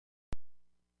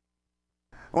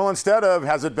Well, instead of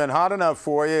has it been hot enough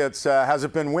for you, it's has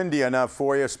it been windy enough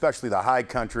for you, especially the high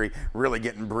country, really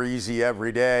getting breezy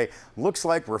every day. Looks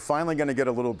like we're finally going to get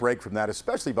a little break from that,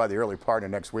 especially by the early part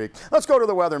of next week. Let's go to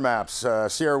the weather maps.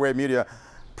 Sierra Wave Media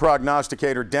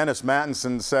prognosticator Dennis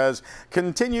Mattinson says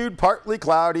continued partly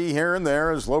cloudy here and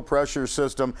there as low pressure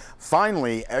system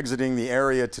finally exiting the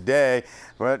area today.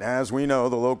 But as we know,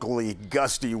 the locally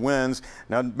gusty winds.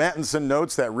 Now, Mattinson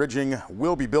notes that ridging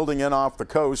will be building in off the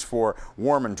coast for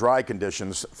warm and dry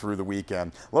conditions through the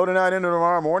weekend. Low tonight into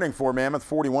tomorrow morning for Mammoth,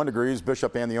 41 degrees.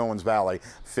 Bishop and the Owens Valley,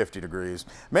 50 degrees.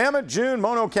 Mammoth, June,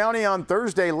 Mono County on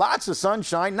Thursday. Lots of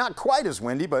sunshine, not quite as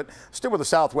windy, but still with a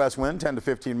southwest wind, 10 to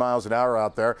 15 miles an hour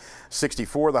out there.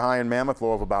 64 the high in Mammoth,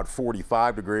 low of about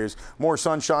 45 degrees. More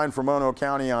sunshine for Mono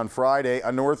County on Friday.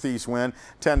 A northeast wind,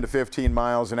 10 to 15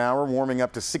 miles an hour, warming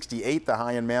up to 68 the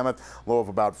high in Mammoth, low of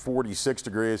about 46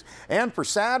 degrees. And for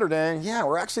Saturday, yeah,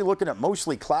 we're actually looking at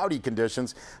mostly cloudy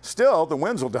conditions. Still, the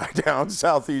winds will die down.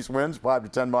 Southeast winds, 5 to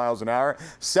 10 miles an hour.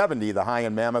 70 the high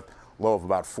in Mammoth, low of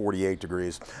about 48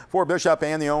 degrees. For Bishop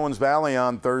and the Owens Valley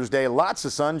on Thursday, lots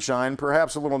of sunshine,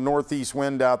 perhaps a little northeast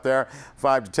wind out there,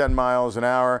 5 to 10 miles an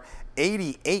hour.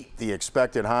 88 the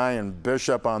expected high in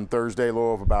Bishop on Thursday,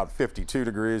 low of about 52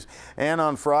 degrees. And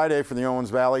on Friday for the Owens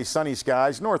Valley, sunny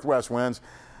skies, northwest winds,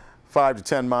 5 to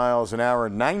 10 miles an hour.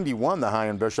 91 the high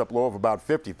in Bishop, low of about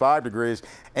 55 degrees.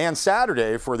 And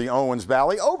Saturday for the Owens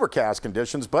Valley, overcast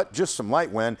conditions, but just some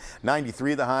light wind.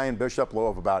 93 the high in Bishop, low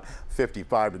of about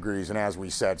 55 degrees. And as we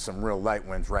said, some real light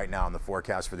winds right now in the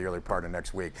forecast for the early part of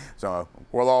next week. So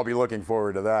we'll all be looking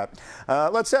forward to that.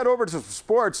 Let's head over to some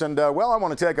sports. And, well, I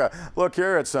want to take a look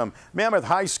here at some Mammoth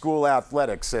High School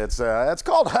athletics. It's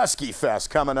called Husky Fest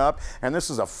coming up. And this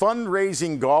is a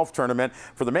fundraising golf tournament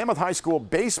for the Mammoth High School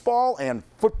baseball and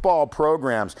football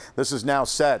programs. This is now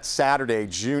set Saturday,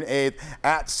 June 8th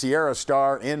at Sierra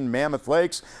Star in Mammoth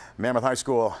Lakes. Mammoth High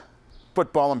School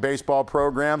football and baseball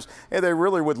programs, and they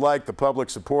really would like the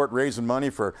public support, raising money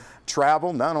for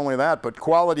travel. Not only that, but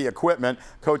quality equipment.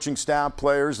 Coaching staff,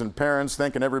 players, and parents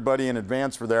thanking everybody in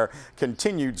advance for their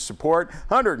continued support.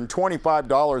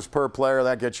 $125 per player.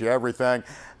 That gets you everything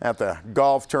at the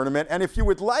golf tournament. And if you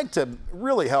would like to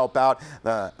really help out,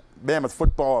 the Mammoth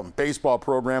football and baseball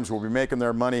programs will be making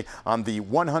their money on the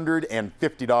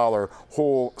 $150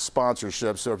 whole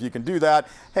sponsorship. So if you can do that,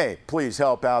 hey, please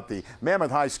help out the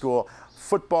Mammoth High School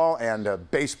football and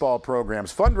baseball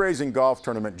programs. Fundraising golf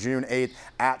tournament June 8th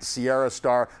at Sierra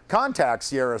Star. Contact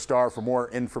Sierra Star for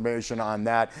more information on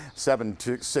that,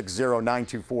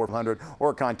 760-92400,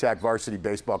 or contact varsity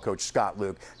baseball coach Scott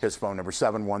Luke. His phone number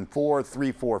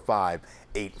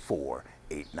 714-345-8489.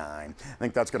 I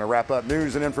think that's going to wrap up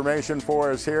news and information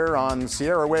for us here on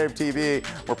Sierra Wave TV.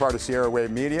 We're part of Sierra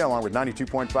Wave Media, along with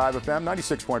 92.5 FM,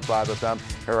 96.5 FM.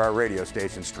 Here are our radio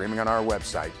stations streaming on our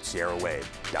website,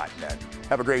 sierrawave.net.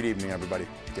 Have a great evening, everybody.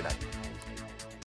 Good night.